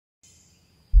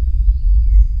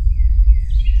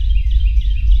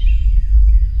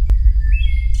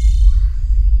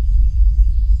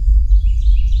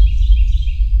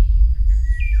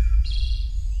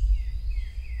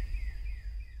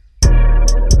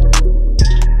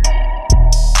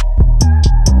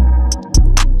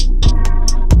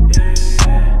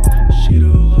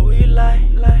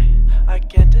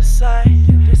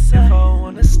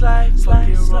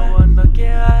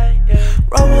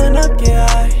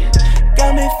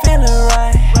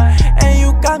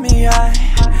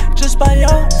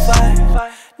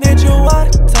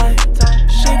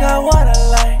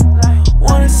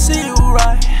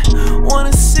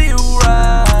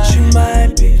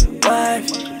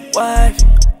wifey,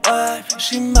 wifey.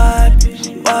 She might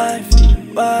be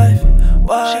wifey, wifey,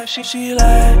 wifey. She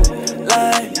like, she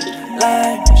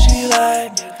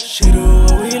like. She do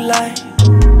what we like.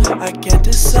 I can't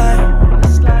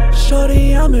decide.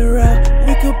 Shorty, I'm in rap.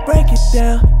 We could break it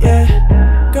down,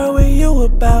 yeah. Girl, what you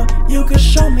about? You can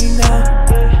show me now.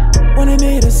 Wanted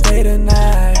me to stay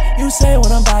tonight. You say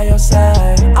when I'm by your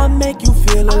side, I make you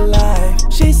feel alive.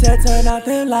 She said turn out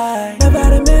them lights. Never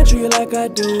had a man treat you like I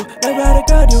do. Never had a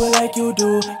girl do it like you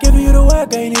do. Giving you the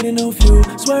work, I need a new view.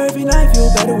 Swear every night feel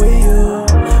better with you.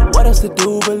 What else to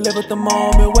do but live at the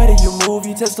moment? Where do you move?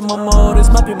 You testing my motives.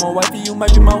 Might be my wifey, you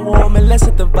might be my woman. Let's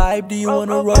hit the vibe. Do you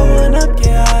wanna roll? Rolling up,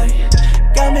 yeah, I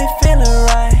got me feeling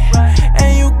right,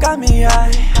 and you got me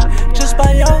high just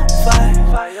by your vibe.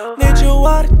 Need you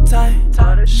all the time.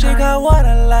 She got what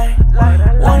I like.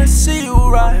 Wanna see you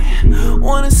right.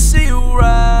 Wanna see you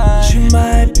right. She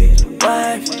might be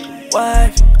wifey,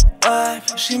 wifey,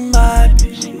 wifey. She might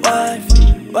be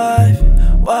wifey, wifey,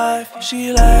 wifey.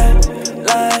 She like.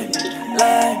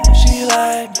 She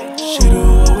like. She do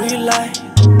what we like.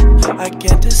 I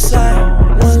can't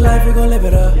decide. One life we gon' live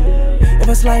it up. If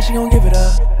I slide, she gon' give it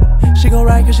up. She gon'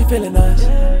 ride cause she feelin' us.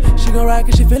 She gon' ride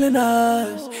cause she feelin'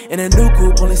 us. In a new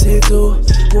coupe, only sit two.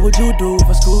 What would you do if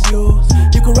I scoop you?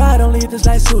 You can ride, only if this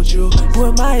life suit you. Who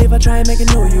am I if I try and make a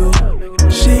new you?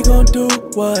 She gon' do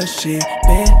what she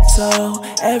been told.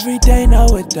 Every day, no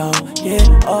it don't get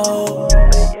old.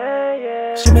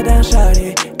 She me down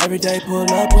shawty. Every day pull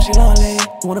up when she lonely.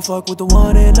 Wanna fuck with the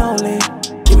one and only.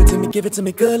 Give it to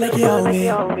me good like you owe me.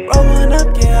 Rollin'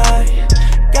 up, yeah, I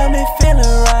got me feelin'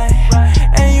 right,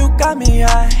 and you got me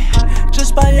high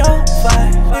just by your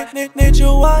vibe. Need you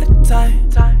all the time.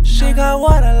 She got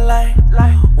what I like.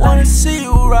 Wanna see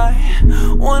you right.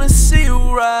 Wanna see you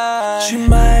right. She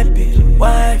might be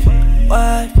wifey,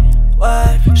 wifey,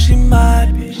 wifey. She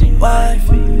might be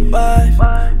wifey,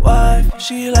 wifey, wifey.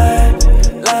 She like.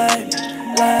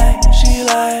 She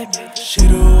like. She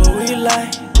do what we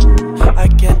like. I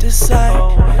can't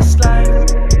decide.